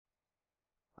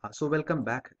So welcome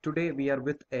back. Today we are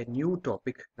with a new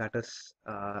topic that is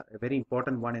a very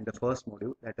important one in the first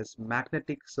module, that is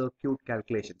magnetic circuit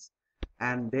calculations.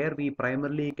 And there we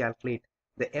primarily calculate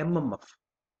the MMF.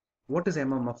 What is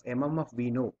MMF? MMF we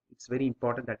know it's very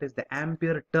important, that is the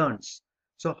ampere turns.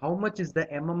 So how much is the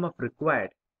MMF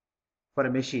required for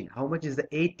a machine? How much is the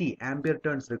 80 ampere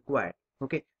turns required?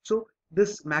 Okay, so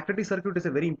this magnetic circuit is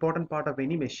a very important part of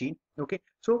any machine. Okay,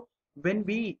 so when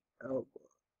we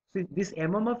see, this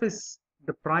MMF is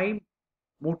the prime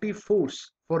motive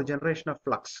force for generation of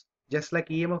flux. Just like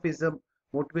EMF is the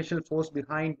motivational force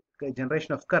behind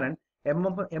generation of current,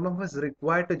 MMF is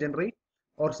required to generate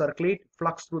or circulate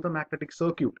flux through the magnetic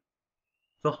circuit.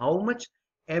 So how much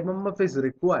MMF is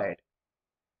required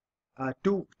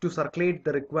to circulate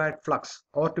the required flux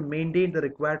or to maintain the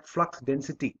required flux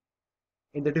density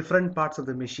in the different parts of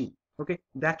the machine? Okay,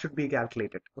 that should be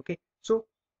calculated. Okay, so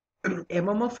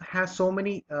MMF has so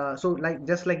many, so like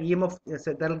just like EMF,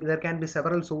 there can be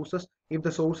several sources. If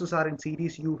the sources are in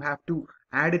series, you have to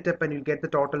add it up and you'll get the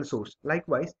total source.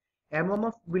 Likewise,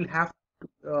 MMF will have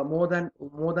more than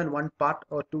one part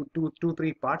or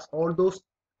three parts. All those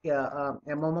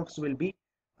MMFs will be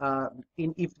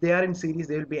if they are in series,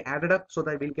 they will be added up so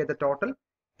that we'll get the total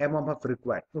MMF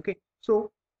required. Okay,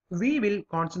 so we will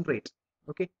concentrate.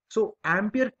 Okay, so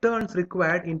ampere turns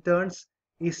required in turns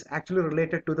is actually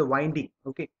related to the winding.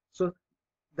 Okay, so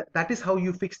that is how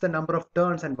you fix the number of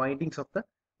turns and windings of the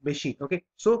machine. Okay,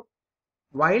 so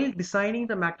while designing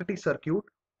the magnetic circuit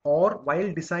or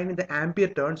while designing the ampere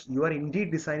turns, you are indeed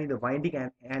designing the winding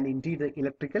and indeed the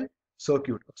electrical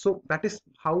circuit. So that is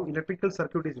how electrical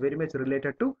circuit is very much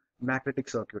related to magnetic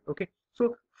circuit. Okay,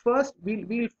 so first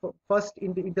we'll first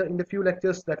in the few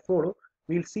lectures that follow,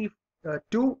 we'll see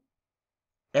two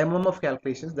MMF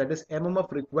calculations, that is MMF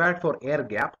required for air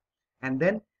gap, and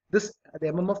then the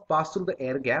MMF pass through the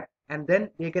air gap and then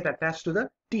they get attached to the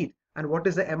teeth, and what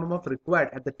is the MMF required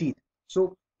at the teeth.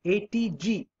 So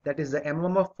ATG, that is the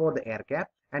MMF for the air gap,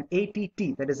 and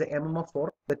ATT, that is the MMF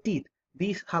for the teeth.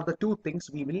 These are the two things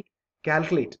we will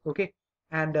calculate. Okay,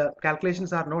 and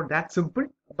calculations are not that simple,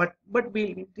 but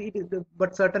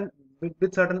with certain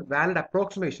valid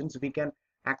approximations we can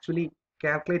actually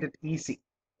calculate it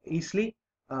easily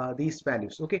these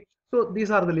values. Okay, so these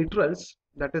are the literals,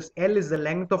 that is L is the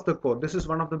length of the core. This is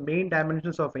one of the main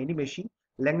dimensions of any machine,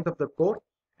 length of the core,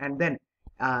 and then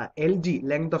LG,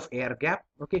 length of air gap.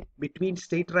 Okay, between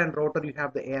stator and rotor you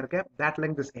have the air gap, that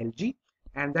length is LG,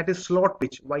 and that is slot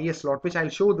pitch. Why is slot pitch? I'll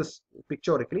show this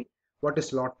pictorially. What is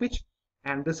slot pitch?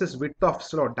 And this is width of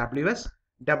slot, WS.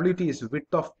 WT is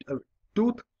width of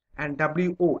tooth, and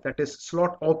WO, that is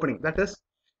slot opening. That is,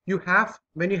 you have,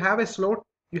 when you have a slot,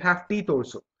 you have teeth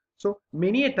also. So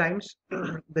many a times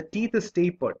the teeth is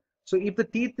tapered. So if the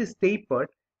teeth is tapered,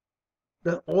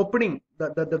 the opening,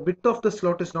 the width of the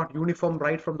slot is not uniform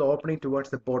right from the opening towards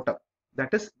the bottom.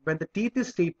 That is, when the teeth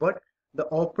is tapered, the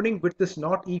opening width is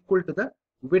not equal to the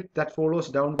width that follows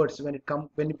downwards when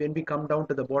we come down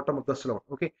to the bottom of the slot.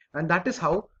 Okay, and that is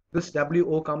how this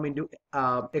WO come into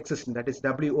existence. That is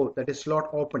WO, that is slot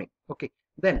opening. Okay,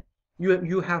 then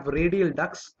you have radial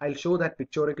ducts. I'll show that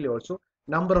pictorially also.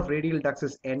 Number of radial ducts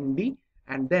is ND,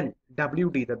 and then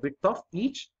WD, the width of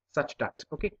each such duct.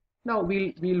 Okay, now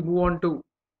we'll move on to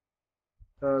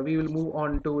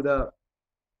the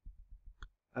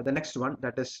next one,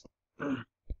 that is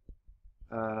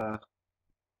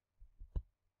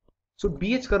so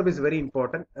BH curve is very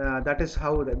important. That is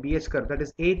how the BH curve, that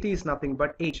is AT is nothing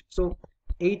but H. So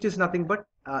H is nothing but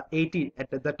AT, at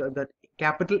that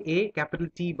capital A capital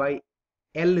T by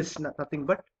L is nothing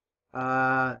but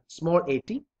small at.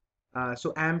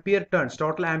 So ampere turns,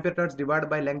 total ampere turns divided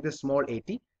by length is small at.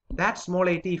 That small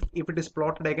at, if it is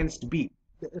plotted against B,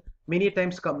 many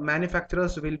times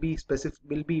manufacturers will be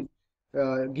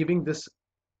giving this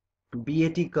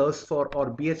BAT curves for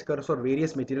or BH curves for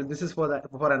various materials. This is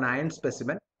for an iron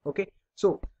specimen. Okay,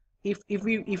 so if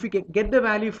we get the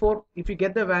value for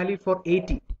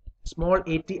AT, small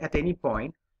at any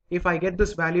point, if I get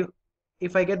this value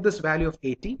of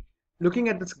AT, looking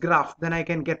at this graph, then I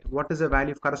can get what is the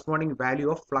value of corresponding value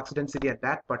of flux density at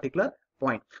that particular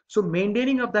point. So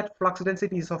maintaining of that flux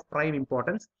density is of prime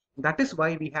importance. That is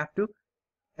why we have to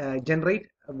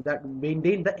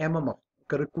maintain the MMF,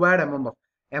 required MMF.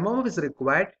 MMF is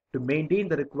required to maintain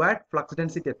the required flux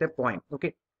density at a point.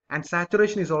 Okay, and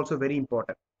saturation is also very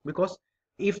important, because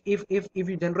if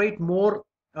you generate more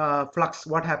flux,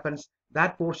 what happens?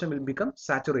 That portion will become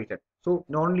saturated. So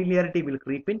non-linearity will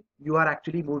creep in. You are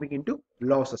actually moving into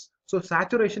losses. So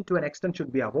saturation to an extent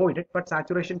should be avoided, but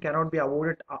saturation cannot be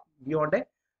avoided beyond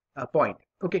a point.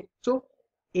 Okay, so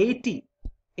AT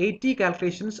 80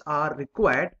 calculations are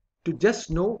required to just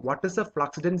know what is the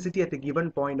flux density at a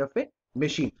given point of a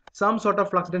machine. Some sort of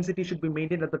flux density should be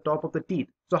maintained at the top of the teeth.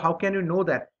 So how can you know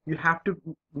that? You have to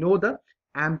know the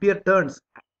ampere turns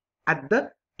at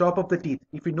the top of the teeth.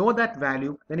 If you know that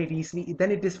value, then it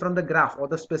is from the graph or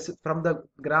from the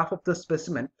graph of the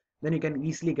specimen, then you can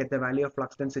easily get the value of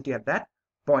flux density at that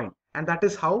point. And that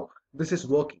is how this is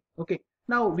working. Okay,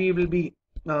 now we will be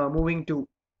moving to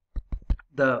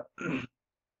the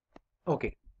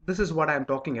okay, this is what I'm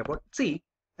talking about. See,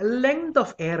 a length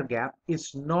of air gap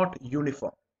is not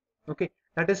uniform. Okay,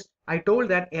 that is, I told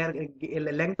that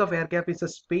length of air gap is a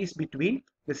space between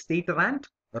the stator and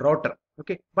rotor.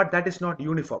 Okay, but that is not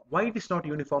uniform. Why it is not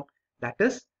uniform? That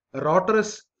is, rotor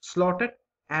is slotted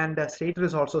and stator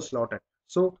is also slotted.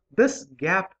 So this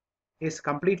gap is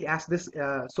completely as this.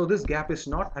 So this gap is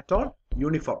not at all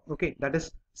uniform. Okay, that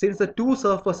is, since the two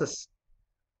surfaces,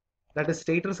 that is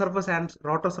stator surface and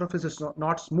rotor surface, is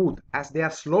not smooth, as they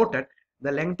are slotted,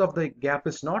 the length of the gap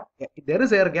is not, there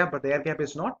is air gap, but the air gap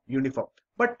is not uniform.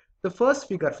 But the first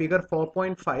figure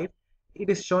 4.5, it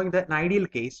is showing that an ideal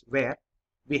case where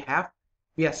we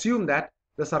assume that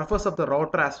the surface of the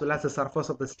rotor as well as the surface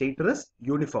of the stator is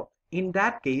uniform. In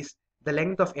that case, the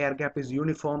length of air gap is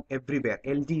uniform everywhere.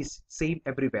 LG is same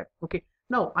everywhere. Okay,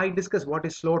 now I discuss what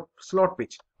is slot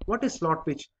pitch. What is slot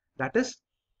pitch? That is,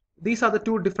 these are the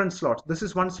two different slots. This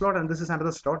is one slot and this is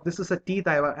another slot. This is a tooth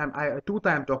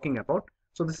I am talking about.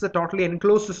 So this is a totally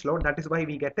enclosed slot. That is why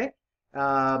we get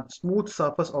a smooth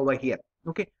surface over here.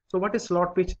 Okay, so what is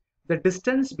slot pitch? The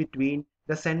distance between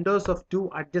the centers of two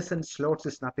adjacent slots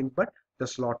is nothing but the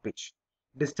slot pitch.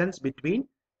 Distance between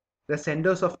the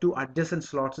centers of two adjacent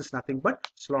slots is nothing but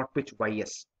slot pitch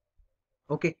ys.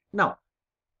 Okay, now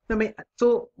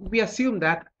so we assume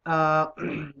that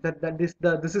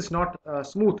this is not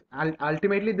smooth.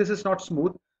 Ultimately, this is not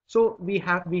smooth. So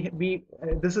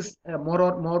this is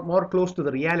more close to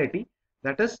the reality.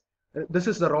 That is, this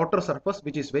is the rotor surface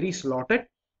which is very slotted.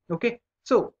 Okay,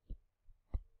 so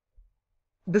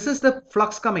this is the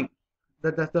flux coming,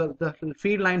 the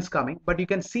feed lines coming, but you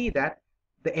can see that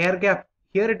the air gap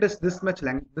here, it is this much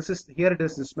length. Here it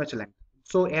is this much length.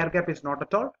 So air gap is not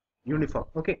at all uniform.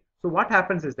 Okay, so what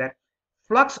happens is that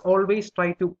flux always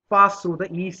try to pass through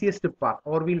the easiest path,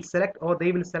 or they will select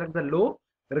the low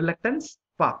reluctance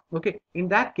path. Okay, in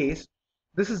that case,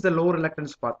 this is the low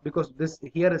reluctance path, because this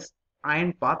here is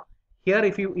iron path. Here,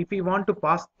 if you want to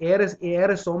pass, air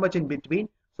is so much in between.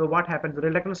 So what happens? The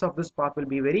reluctance of this path will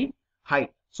be very high.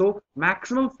 So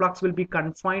maximum flux will be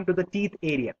confined to the teeth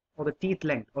area, or the teeth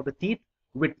length, or the teeth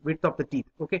width of the teeth.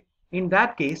 Okay, in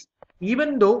that case,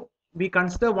 even though we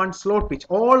consider one slot pitch,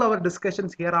 all our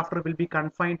discussions hereafter will be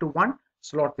confined to one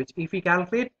slot pitch. If we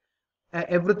calculate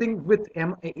everything with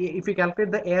if we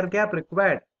calculate the air gap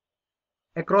required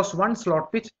across one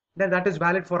slot pitch, then that is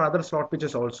valid for other slot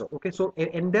pitches also. Okay, so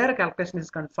entire calculation is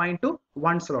confined to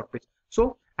one slot pitch.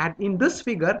 So in this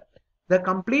figure, the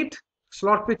complete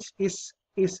slot pitch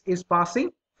is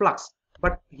passing flux,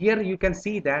 but here you can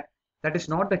see that is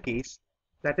not the case.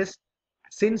 That is,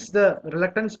 since the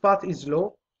reluctance path is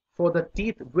low for the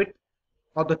teeth width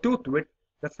or the tooth width,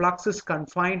 the flux is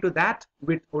confined to that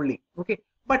width only. Okay,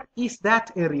 but is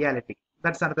that a reality?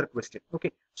 That's another question.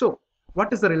 Okay, so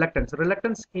what is the reluctance?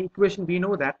 Reluctance equation, we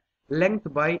know that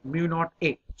length by mu naught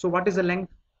A. So what is the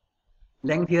length?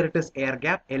 Length here, it is air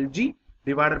gap Lg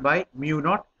divided by mu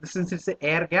naught. Since it's the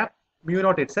air gap, mu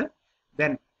naught itself.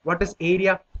 Then what is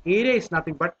area? Area is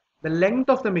nothing but the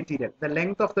length of the material. The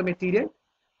length of the material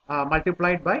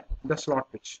multiplied by the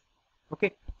slot pitch.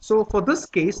 Okay, so for this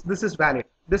case, this is valid.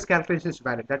 This calculation is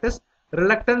valid. That is,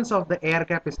 reluctance of the air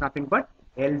gap is nothing but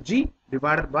Lg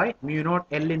divided by mu naught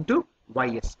L into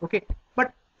Ys. Okay,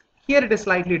 but here it is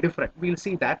slightly different. We'll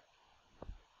see that.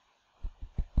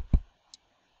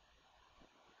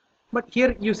 But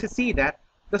here you see that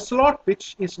the slot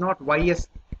pitch is not Ys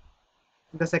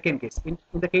in the second case. In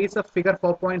the case of figure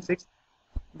 4.6,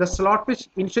 the slot pitch,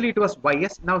 initially it was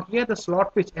Ys. Now here the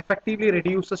slot pitch effectively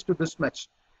reduces to this much.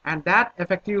 And that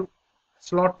effective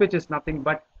slot pitch is nothing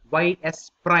but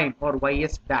Ys prime or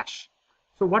Ys dash.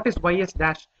 So what is Ys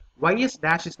dash? Ys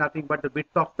dash is nothing but the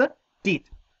width of the teeth.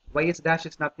 Ys dash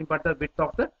is nothing but the width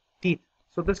of the teeth.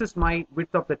 So this is my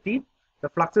width of the teeth. The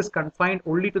flux is confined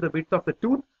only to the width of the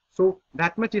tooth. So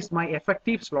that much is my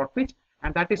effective slot pitch,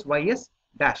 and that is Ys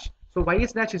dash. So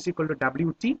Ys dash is equal to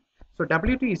Wt. So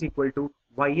Wt is equal to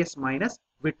Ys minus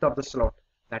width of the slot.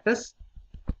 That is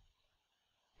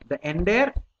the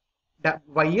entire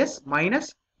Ys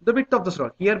minus the width of the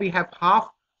slot. Here we have half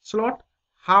slot,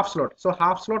 half slot. So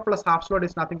half slot plus half slot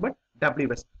is nothing but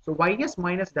Ws. So Ys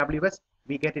minus Ws,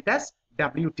 we get it as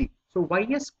Wt. So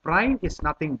ys prime is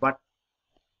nothing but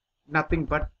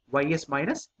ys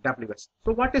minus ws.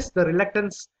 So what is the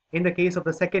reluctance in the case of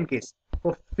the second case?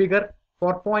 For figure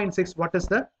 4.6, what is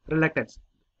the reluctance?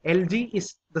 Lg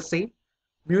is the same,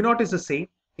 mu naught is the same.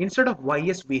 Instead of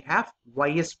ys, we have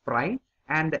ys prime,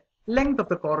 and length of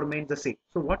the core remains the same.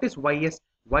 So what is ys?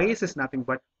 Ys is nothing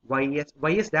but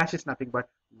ys dash is nothing but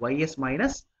ys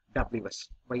minus ws.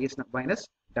 Ys minus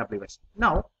ws.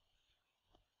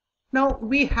 Now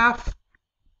we have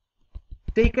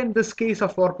taken this case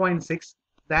of 4.6,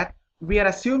 that we are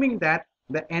assuming that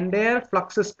the entire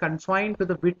flux is confined to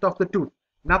the width of the tooth.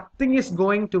 Nothing is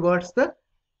going towards the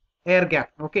air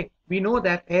gap. Okay, we know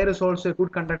that air is also a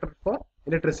good conductor for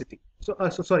electricity. So,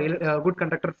 good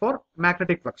conductor for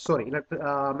magnetic flux.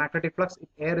 Magnetic flux,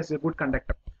 air is a good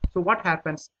conductor. So what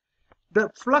happens? The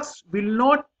flux will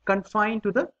not confine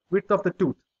to the width of the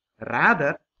tooth.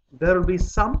 Rather, there will be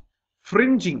some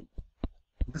fringing.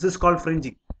 This is called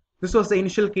fringing. This was the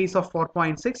initial case of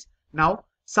 4.6. Now,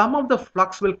 some of the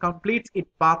flux will complete its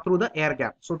path through the air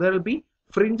gap. So there will be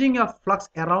fringing of flux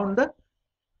around the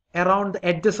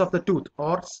edges of the tooth,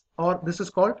 or this is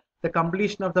called the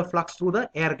completion of the flux through the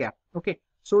air gap. Okay,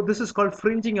 so this is called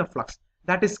fringing of flux.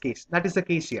 That is the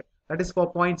case here. That is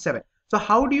 4.7. So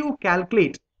how do you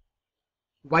calculate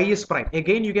ys prime?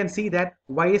 Again, you can see that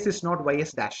ys is not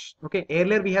ys dash. Okay,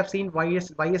 earlier we have seen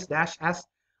ys dash as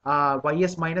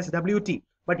ys minus wt,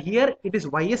 but here it is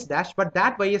ys dash, but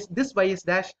this ys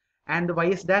dash and the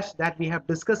ys dash that we have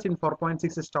discussed in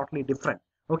 4.6 is totally different.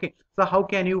 Okay, so how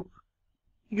can you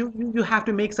have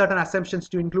to make certain assumptions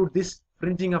to include this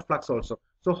fringing of flux also.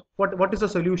 So what is the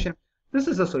solution? This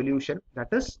is a solution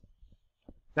that is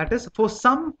for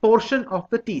some portion of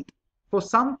the teeth, for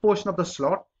some portion of the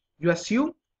slot, you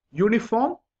assume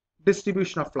uniform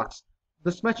distribution of flux.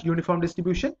 This much uniform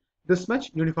distribution, this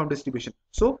much uniform distribution.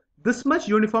 So this much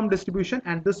uniform distribution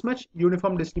and this much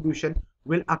uniform distribution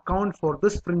will account for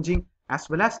this fringing as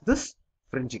well as this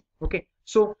fringing. Okay,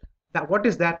 so what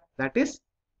is that? That is,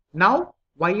 now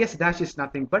ys dash is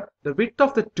nothing but the width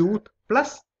of the tooth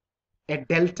plus a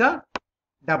delta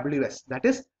ws, that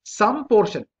is some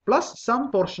portion plus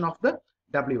some portion of the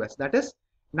ws. That is,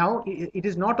 now it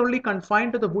is not only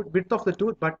confined to the width of the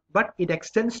tooth, but it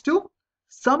extends to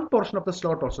some portion of the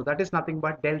slot also. That is nothing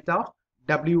but delta of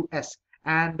ws,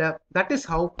 and that is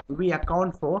how we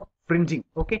account for fringing.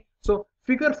 Okay, so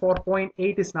figure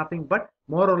 4.8 is nothing but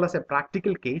more or less a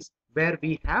practical case where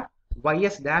we have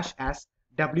ys dash as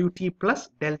wt plus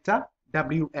delta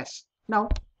ws. Now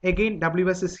again,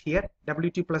 ws is here,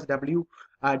 wt plus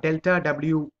delta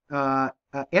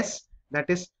ws. That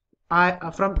is,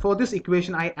 for this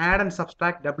equation I add and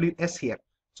subtract ws here.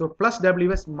 So plus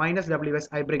ws minus ws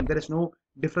I bring. There is no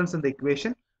difference in the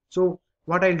equation. So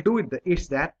what I'll do is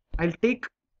that I'll take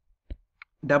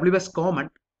ws common.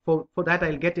 For that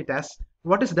I'll get it as,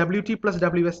 what is wt plus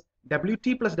ws?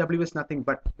 Wt plus ws nothing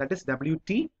but, that is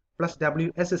wt plus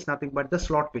ws is nothing but the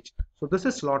slot pitch. So this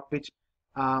is slot pitch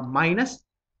minus,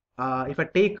 if I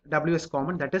take ws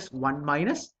common, that is 1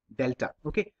 minus delta.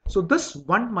 Okay, so this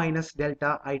 1 minus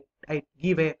delta I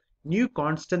give a new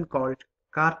constant called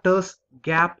Carter's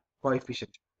gap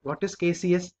coefficient. What is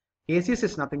KCS? KCS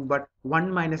is nothing but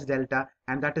 1 minus delta,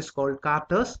 and that is called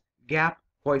Carter's gap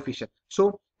coefficient.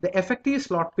 So the effective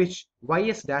slot pitch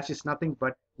ys dash is nothing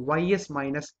but ys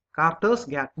minus Carter's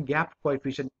gap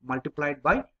coefficient multiplied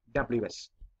by ws.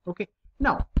 Okay,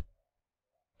 now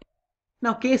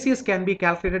KCS can be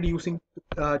calculated using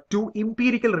two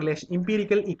empirical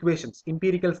equations,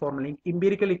 empirical formula.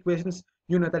 Empirical equations,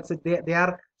 you know, that's it. They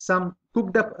are some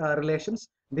cooked up relations.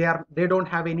 They don't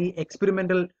have any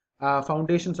experimental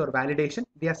foundations or validation.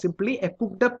 They are simply a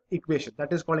cooked up equation.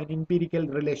 That is called an empirical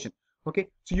relation. Okay,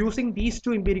 so using these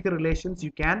two empirical relations,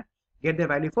 you can get the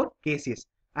value for KCS.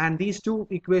 And these two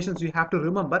equations you have to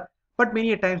remember, but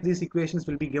many a times these equations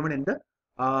will be given in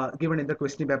the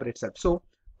question paper itself. So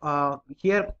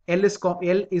here L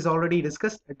is already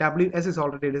discussed, ws is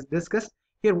already discussed.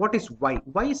 Here what is y?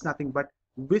 Y is nothing but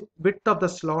width of the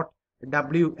slot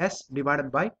ws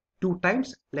divided by 2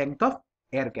 times length of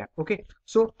air gap. Okay,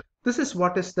 so this is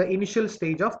what is the initial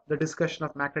stage of the discussion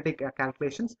of magnetic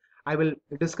calculations. I will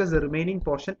discuss the remaining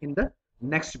portion in the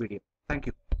next video. Thank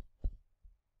you.